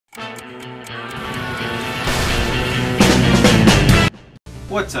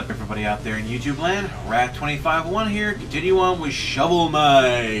What's up, everybody out there in YouTube land? Rat251 here. Continue on with Shovel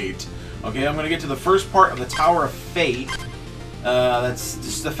Knight. Okay, I'm gonna get to the first part of the Tower of Fate. That's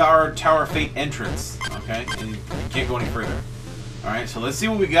just the Tower of Fate entrance. Okay, and you can't go any further. All right, so let's see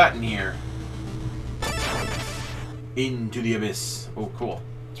what we got in here. Into the abyss. Oh, cool.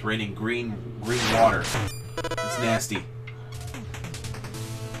 It's raining green water. It's nasty.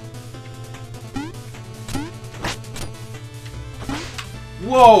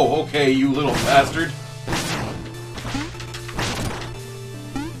 Whoa! Okay, you little bastard.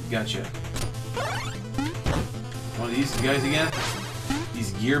 Gotcha. One of these guys again?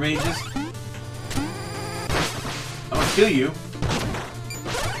 These gear mages? I'm gonna kill you.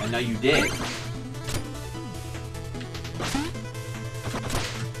 And now you dead.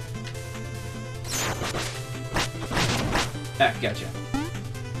 Ah, gotcha.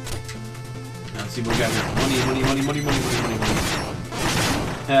 Now let's see what we got here. Money.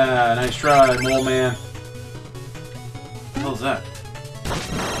 Ah, nice try, mole man. What the hell is that?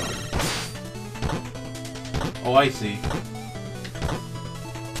 Oh, I see.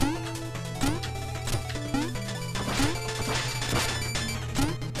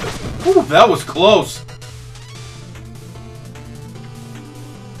 Ooh, that was close.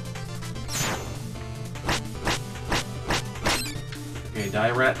 Okay, die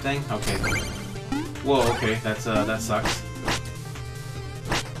rat thing? Okay. Whoa, okay, that's that sucks.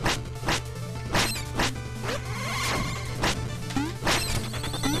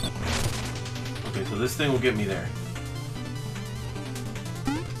 Okay, so this thing will get me there.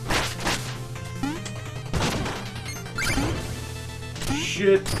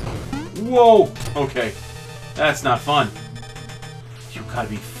 Shit. Whoa! Okay. That's not fun. You gotta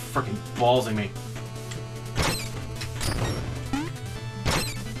be freaking ballsing me.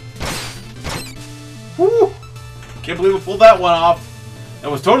 Woo! Can't believe we pulled that one off. That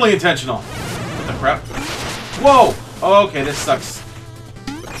was totally intentional. What the crap? Whoa! Okay, this sucks.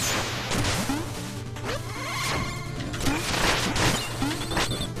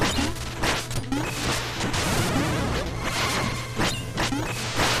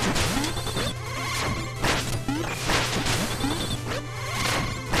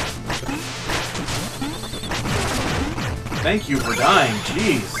 Thank you for dying,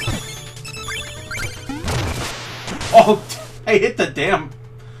 jeez. Oh, I hit the damn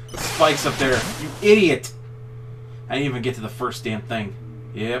spikes up there, you idiot. I didn't even get to the first damn thing.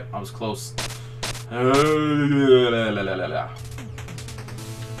 Yep, I was close.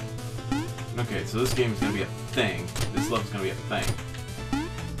 Okay, so this game is going to be a thing. This level's going to be a thing.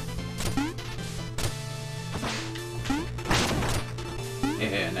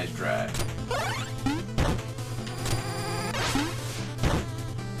 Yeah, nice try.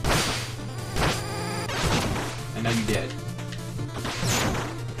 And now you dead.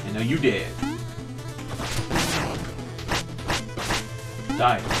 And now you dead.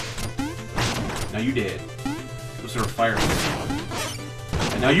 Die. Now you dead. Those are fire.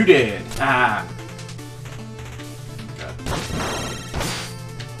 And now you dead. Ah. God.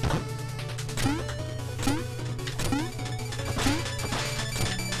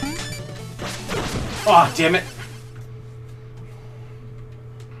 Oh, damn it.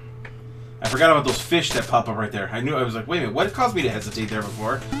 I forgot about those fish that pop up right there. I knew, I was like, wait a minute, what caused me to hesitate there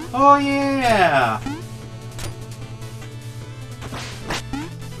before? Oh, yeah!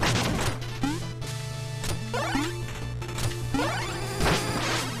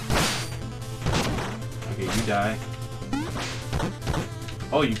 Okay, you die.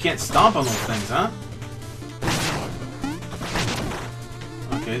 Oh, you can't stomp on those things, huh?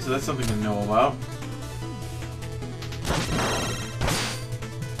 Okay, so that's something to know about.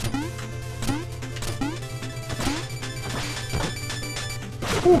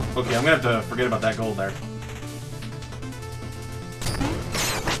 Whew. Okay, I'm gonna have to forget about that gold there.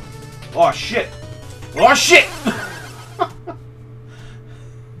 Oh shit! Oh shit!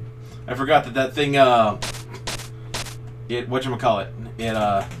 I forgot that thing, it, whatchamacallit, it,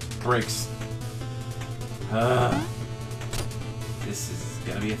 breaks. This is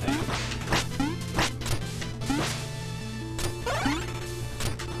gonna be a thing.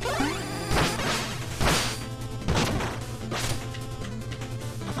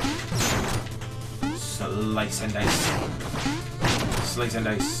 Slice and dice. Slice and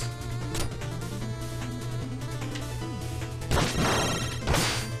dice.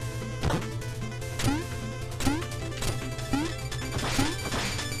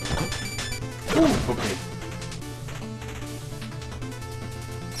 Ooh, okay.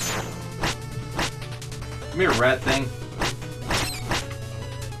 Come here, rat thing.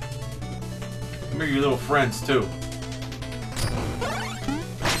 Come here, you little friends, too.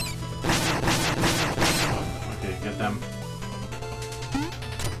 them.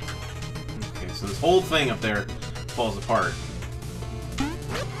 Okay, so this whole thing up there falls apart.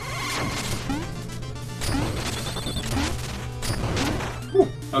 Whew.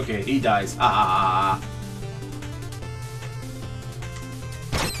 Okay, he dies. Ah.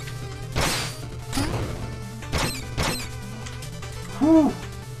 Whew.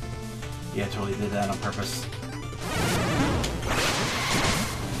 Yeah, I totally did that on purpose.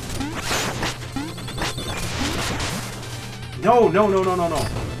 No, no, no, no, no, no.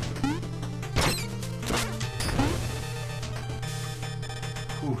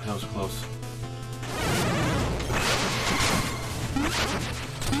 Whew, that was close.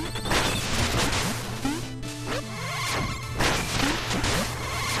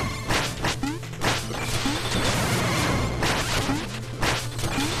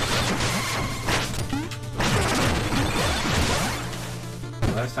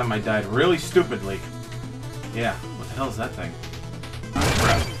 Last time I died really stupidly. Yeah, what the hell is that thing? Oh,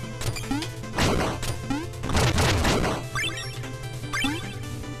 crap.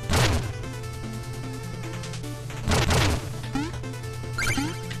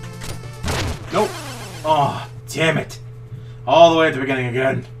 Nope. Oh, damn it. All the way at the beginning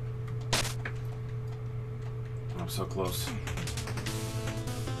again. I'm so close.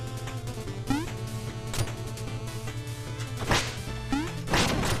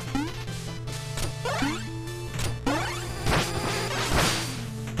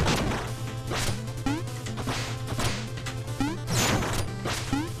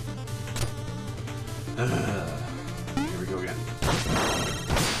 Here we go again.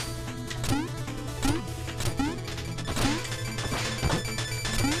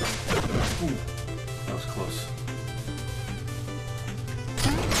 Ooh, that was close.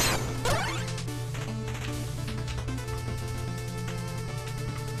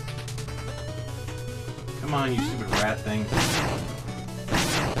 Come on, you stupid rat thing.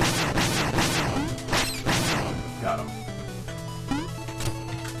 Got him.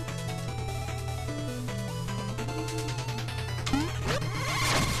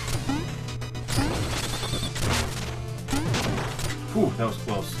 Whew, that was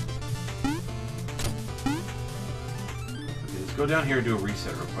close. Okay, let's go down here and do a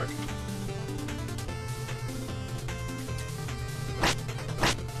reset real quick.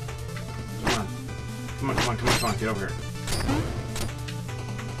 Come on. Come on, come on, come on, come on. Get over here.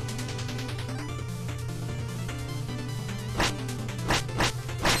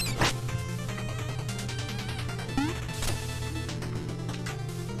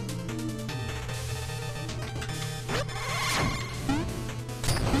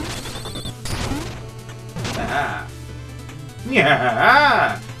 Ah.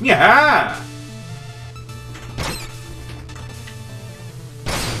 Yeah. Yeah.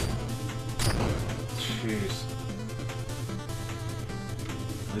 Jeez.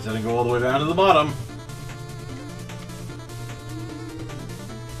 At least I didn't go all the way down to the bottom.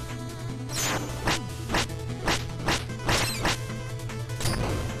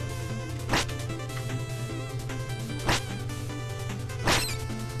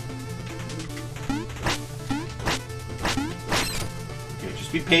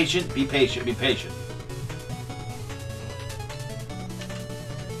 Be patient, be patient, be patient.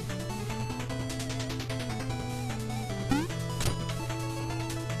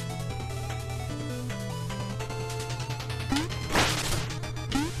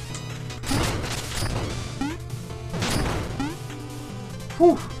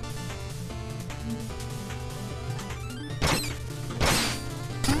 Whew.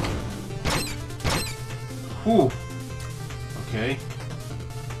 Whew. Okay.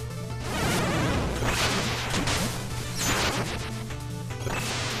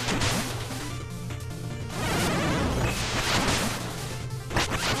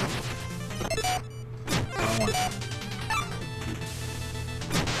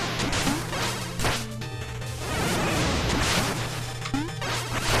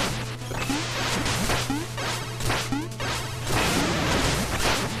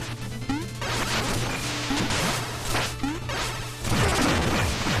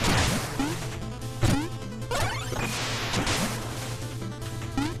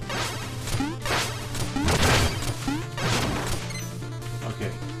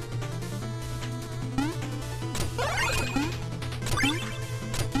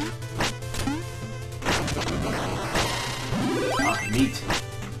 Neat.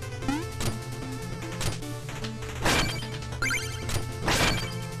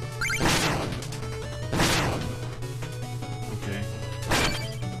 Okay.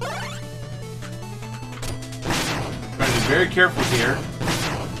 Gotta be very careful here,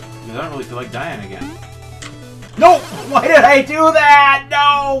 because I don't really feel like dying again. No! Why did I do that?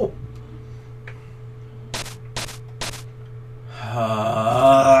 No!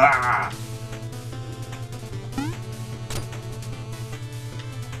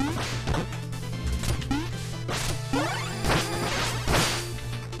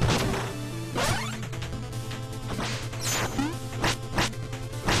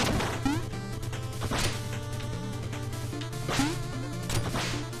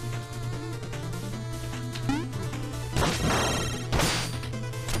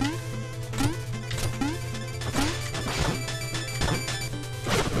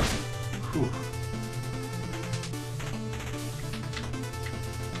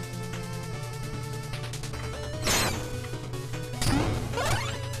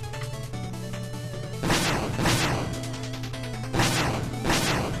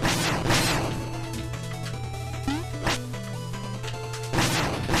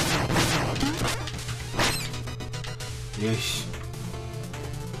 Yeesh.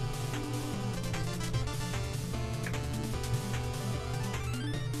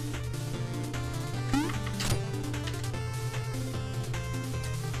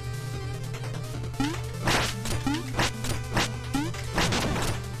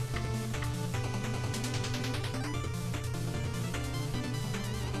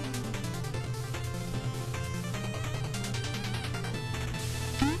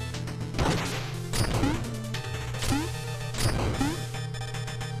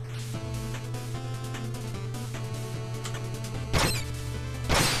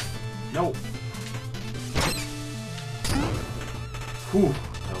 No. Whew,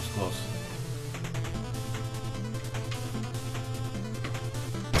 that was close.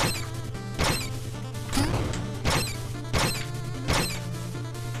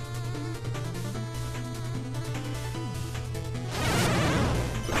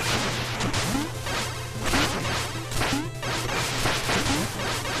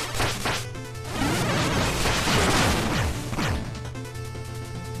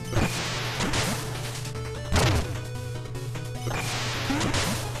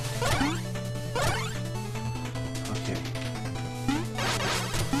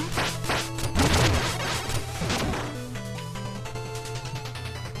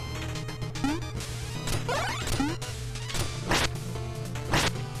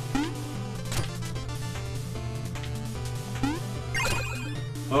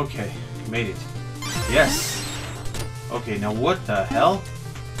 Okay, made it. Yes! Okay, now what the hell?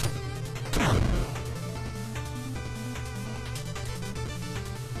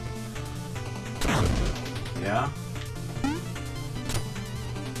 Yeah?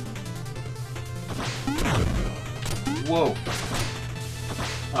 Whoa!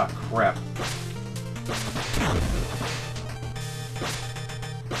 Ah, crap.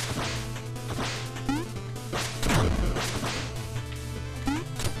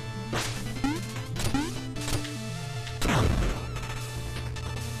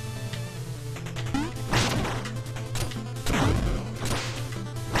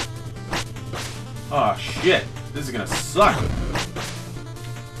 Oh shit, this is gonna suck.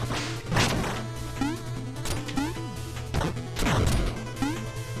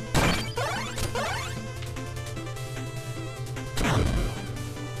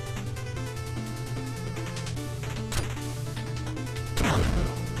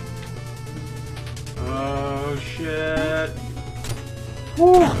 Oh shit.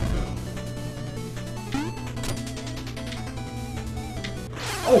 Woo.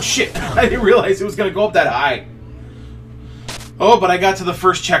 Oh shit! I didn't realize it was gonna go up that high. Oh, but I got to the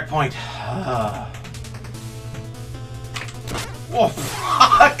first checkpoint. Oh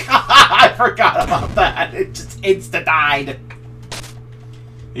fuck! I forgot about that. It just insta-died.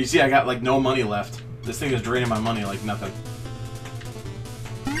 You see, I got like no money left. This thing is draining my money like nothing.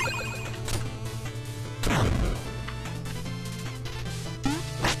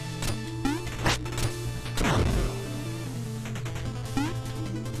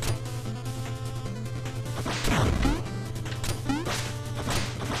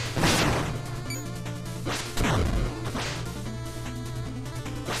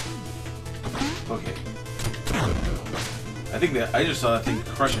 Okay. I think that I just saw that thing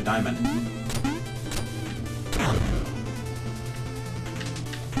crush a diamond.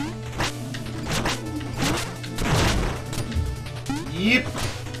 Yep.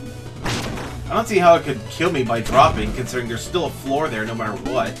 I don't see how it could kill me by dropping, considering there's still a floor there no matter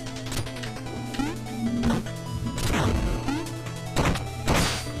what.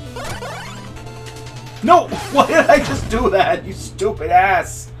 No! Why did I just do that, you stupid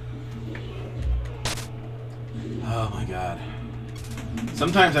ass? Oh my god.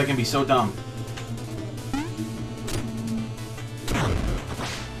 Sometimes I can be so dumb.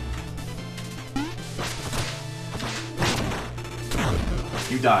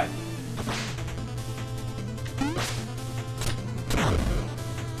 You died.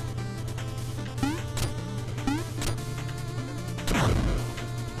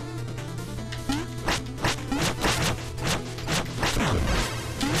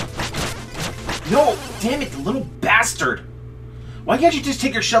 No! Damn it, little bastard! Why can't you just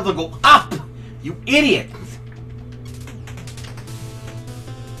take your shovel and go up? You idiot!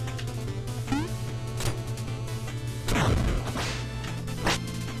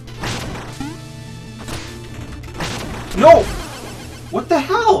 No! What the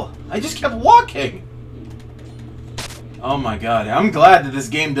hell? I just kept walking! Oh my god, I'm glad that this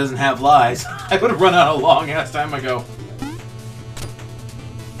game doesn't have lies. I would have run out a long ass time ago.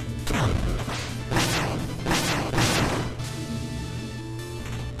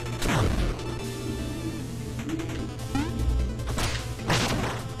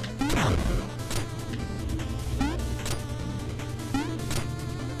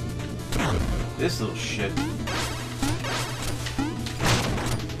 This little shit.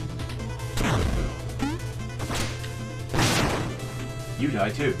 You die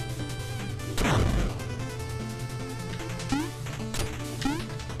too.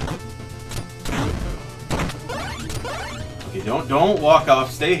 Okay, don't walk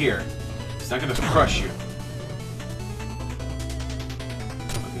off. Stay here. It's not gonna crush you.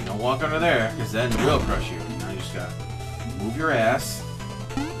 Okay, don't walk under there, because then it will crush you. Now you just gotta move your ass.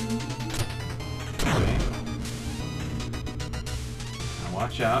 Okay. Now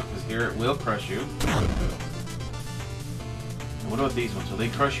watch out, because here it will crush you. What about these ones? Will they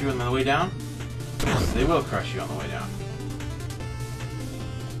crush you on the way down? Yes, they will crush you on the way down.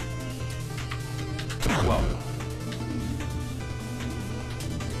 Whoa.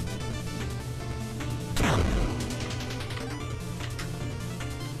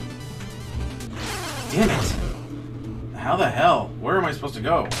 Damn it! How the hell? Where am I supposed to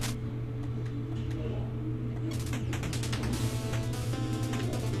go?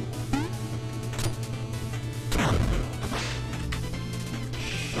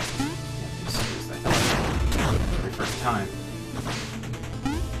 Time.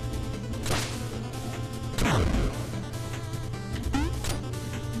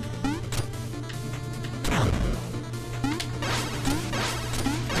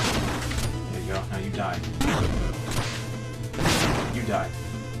 There you go. Now you die. You die.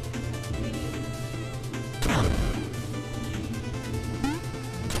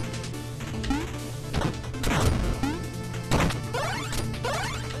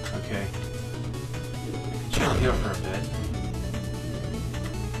 Okay. Chill here for a bit.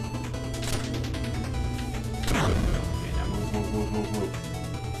 Okay, now move.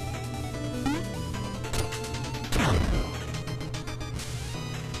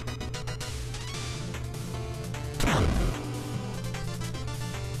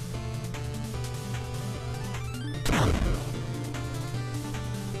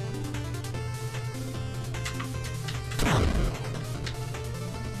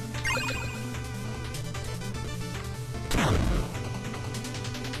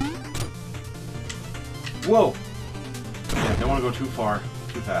 Whoa! Yeah, don't want to go too far,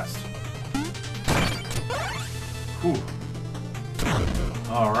 too fast. Whew.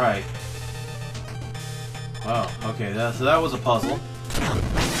 Alright. Oh, okay, so that was a puzzle.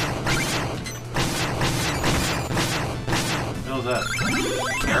 What was that?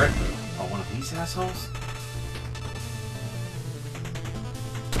 Carrot? Oh, one of these assholes?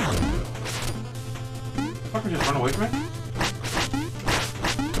 Fucker just run away from it?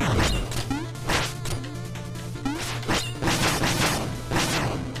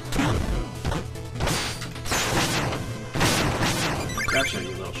 Gotcha, you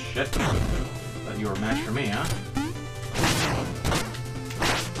little shit. Thought you were a match for me, huh?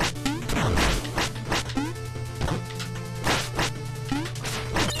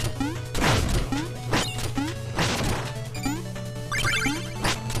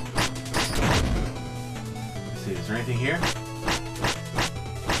 Let's see, is there anything here?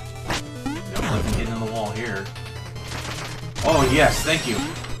 Nope, nothing hidden in the wall here. Oh, yes, thank you.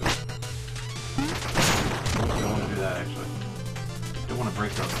 I don't want to do that, actually. Don't want to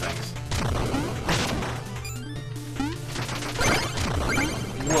break those things.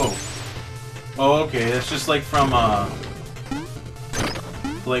 Whoa. Oh, okay. That's just like from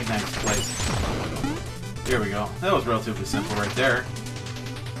Plague Knight's place. There we go. That was relatively simple right there.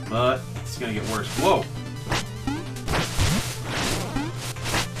 But it's gonna get worse. Whoa.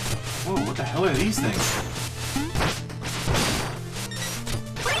 Whoa, what the hell are these things?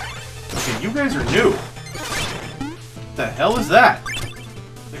 Okay, you guys are new. What the hell is that?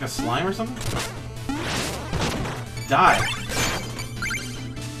 Like a slime or something? Die.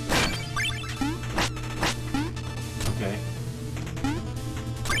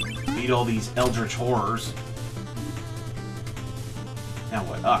 defeat all these eldritch horrors. Now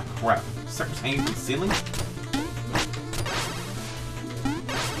what? Ah, crap. Suckers hanging from the ceiling?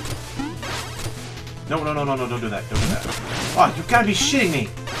 No, no, no, no, no, don't do that. Don't do that. Oh, you've got to be shitting me!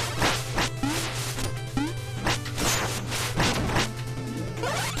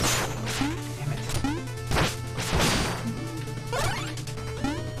 Damn it.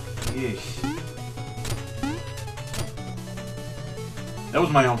 Yeesh. That was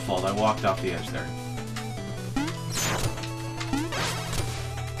my own fault. I walked off the edge there.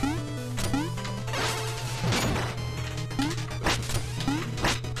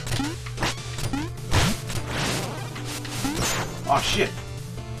 Oh shit!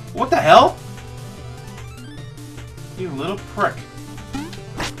 What the hell? You little prick.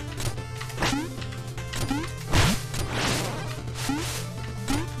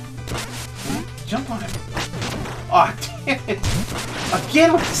 Jump on him. Oh damn it!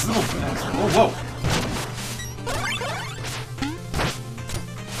 Again with this little... Whoa, whoa.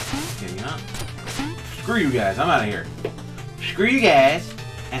 Okay, you know? Screw you guys, I'm out of here. Screw you guys,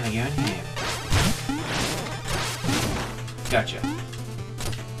 and I'm going here. Gotcha.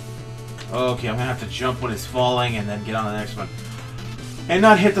 Okay, I'm gonna have to jump when it's falling and then get on the next one. And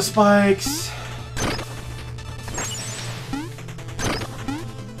not hit the spikes!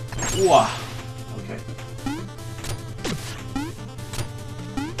 Whoa. Okay.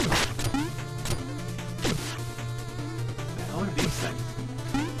 What the hell are these things?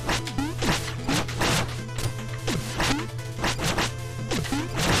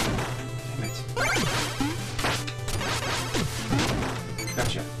 Damn it.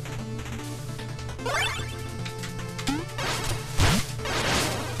 Gotcha.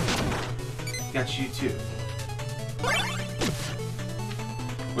 Got you too.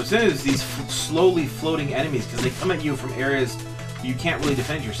 What's in it is these slowly floating enemies because they come at you from areas you can't really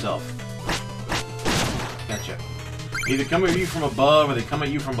defend yourself. Gotcha. They either come at you from above or they come at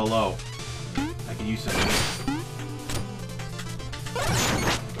you from below. I can use something.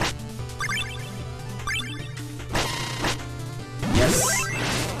 Yes!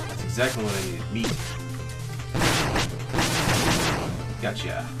 That's exactly what I needed. Meat.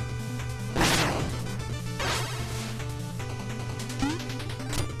 Gotcha.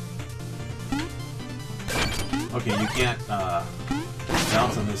 Okay, you can't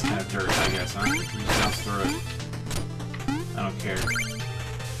bounce on this kind of dirt, I guess, huh? You just bounce through it. I don't care.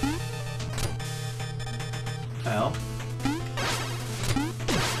 What the hell?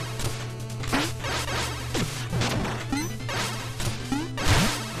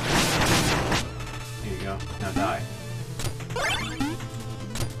 There you go. Now die.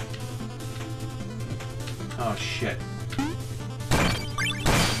 Oh shit.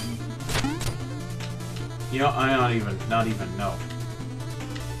 You know, I not even know.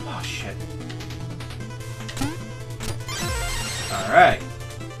 Oh shit. Alright.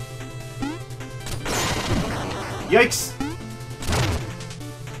 Yikes!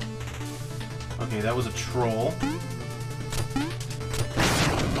 Okay, that was a troll.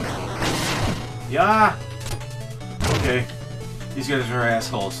 Yeah! Okay. These guys are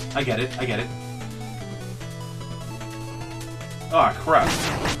assholes. I get it, I get it. Oh crap.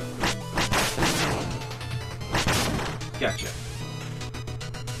 Gotcha.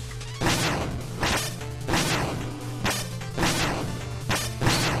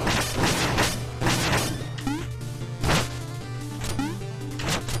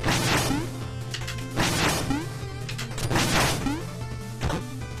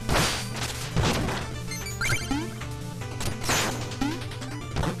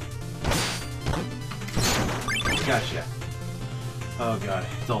 Gotcha. Oh god,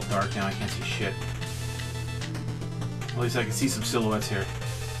 it's all dark now, I can't see shit. At least I can see some silhouettes here.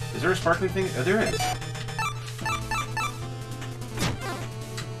 Is there a sparkly thing? Oh, there is.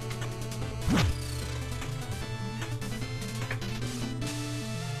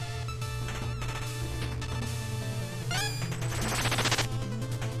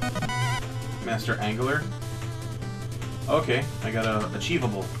 Master Angler. Okay, I got a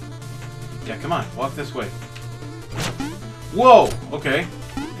achievable. Yeah, come on, walk this way. Whoa! Okay.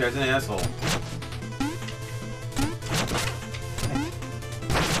 This guy's an asshole.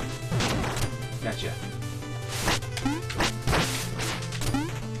 Gotcha.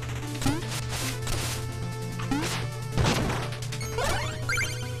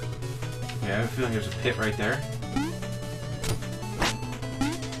 Yeah, I have a feeling there's a pit right there.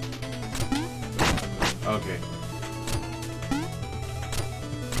 Okay.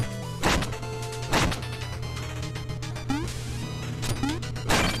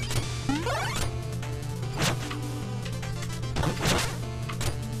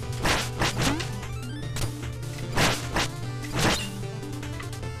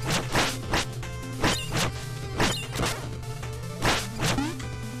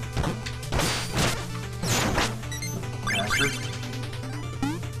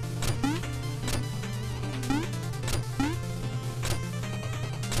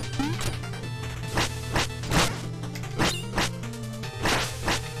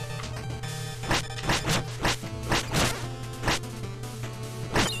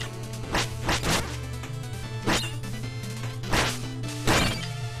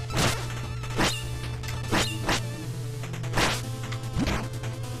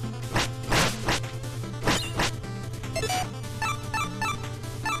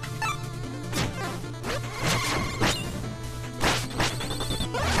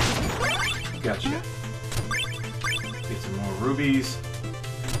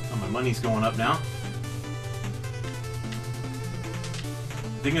 money's going up now.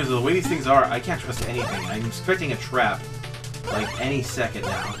 The thing is, the way these things are, I can't trust anything. I'm expecting a trap, like, any second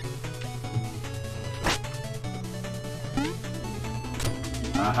now.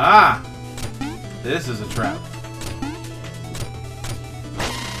 Aha! This is a trap.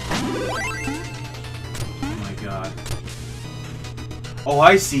 Oh my god. Oh,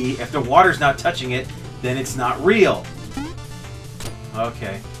 I see. If the water's not touching it, then it's not real.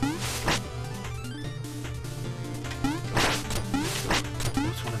 Okay.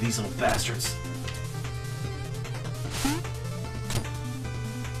 What's one of these little bastards?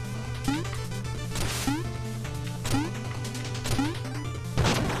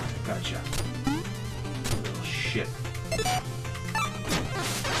 Gotcha. Little shit.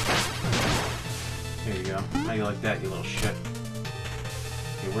 There you go. How you like that, you little shit?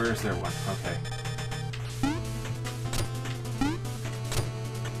 Okay, where is there one? Okay.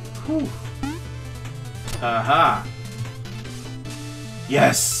 Whew. Aha!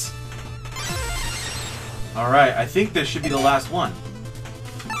 Yes! Alright, I think this should be the last one.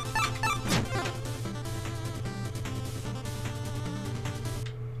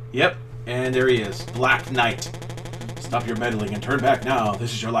 Yep, and there he is. Black Knight. Stop your meddling and turn back now.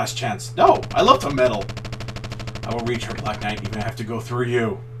 This is your last chance. No! I love to meddle! I will reach her, Black Knight, even if I have to go through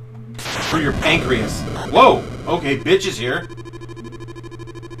you. Through your pancreas. Whoa! Okay, bitch is here.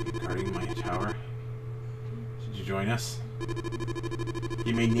 Guarding my tower. Should you join us?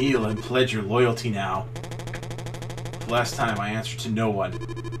 You may kneel and pledge your loyalty now. Last time I answered to no one.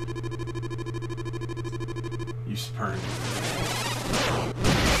 You spurned.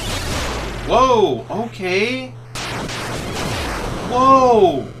 Whoa! Okay!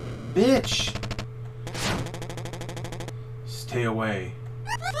 Whoa! Bitch! Stay away.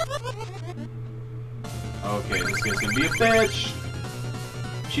 Okay, this guy's gonna be a bitch!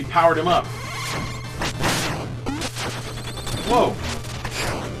 She powered him up. Whoa!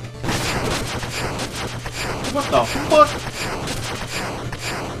 What the fuck?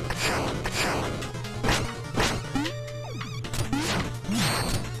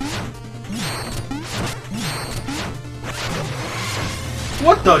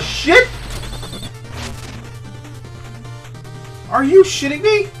 What the shit? Are you shitting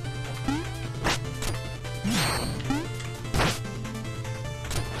me?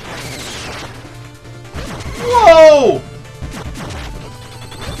 Whoa!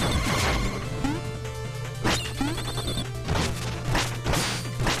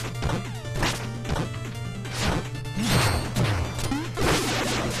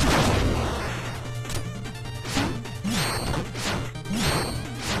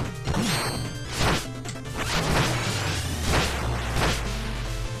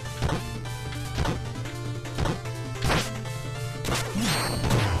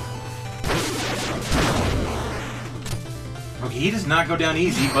 Okay, he does not go down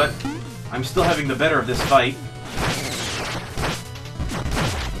easy, but I'm still having the better of this fight.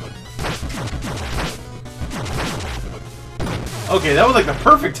 Okay, that was like the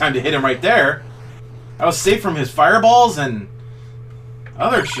perfect time to hit him right there. I was safe from his fireballs and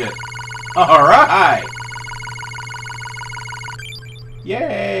other shit. Alright!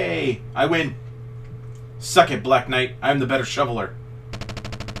 Yay! I win. Suck it, Black Knight. I'm the better shoveler.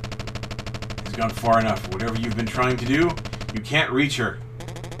 He's gone far enough. Whatever you've been trying to do, you can't reach her.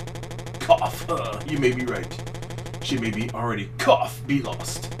 Cough. You may be right. She may be already be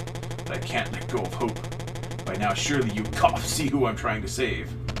lost. But I can't let go of hope. By now, surely you see who I'm trying to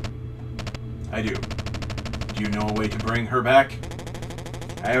save. I do. Do you know a way to bring her back?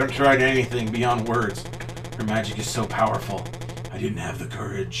 I haven't tried anything beyond words. Her magic is so powerful. I didn't have the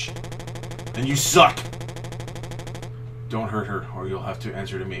courage. And you suck! Don't hurt her, or you'll have to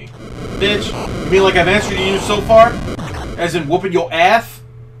answer to me. Bitch! You mean like I've answered to you so far? As in whooping your ass?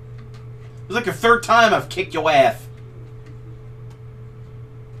 It's like the third time I've kicked your ass.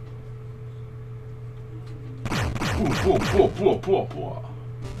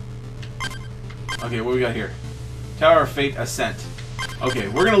 Okay, what we got here? Tower of Fate Ascent. Okay,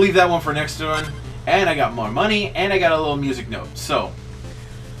 we're gonna leave that one for next one. And I got more money, and I got a little music note. So,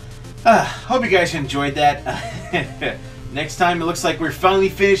 hope you guys enjoyed that. Next time, it looks like we're finally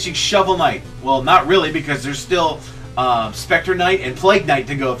finishing Shovel Knight. Well, not really, because there's still Spectre Knight and Plague Knight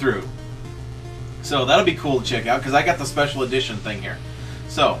to go through. So that'll be cool to check out, because I got the special edition thing here.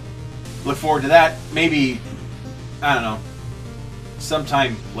 So, look forward to that. Maybe, I don't know,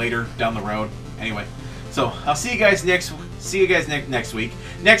 sometime later down the road. Anyway, so I'll see you guys next week.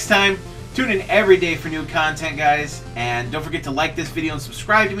 Next time, Tune in every day for new content, guys. And don't forget to like this video and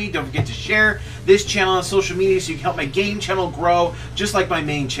subscribe to me. Don't forget to share this channel on social media so you can help my game channel grow, just like my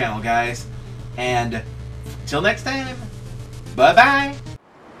main channel, guys. And till next time, bye-bye.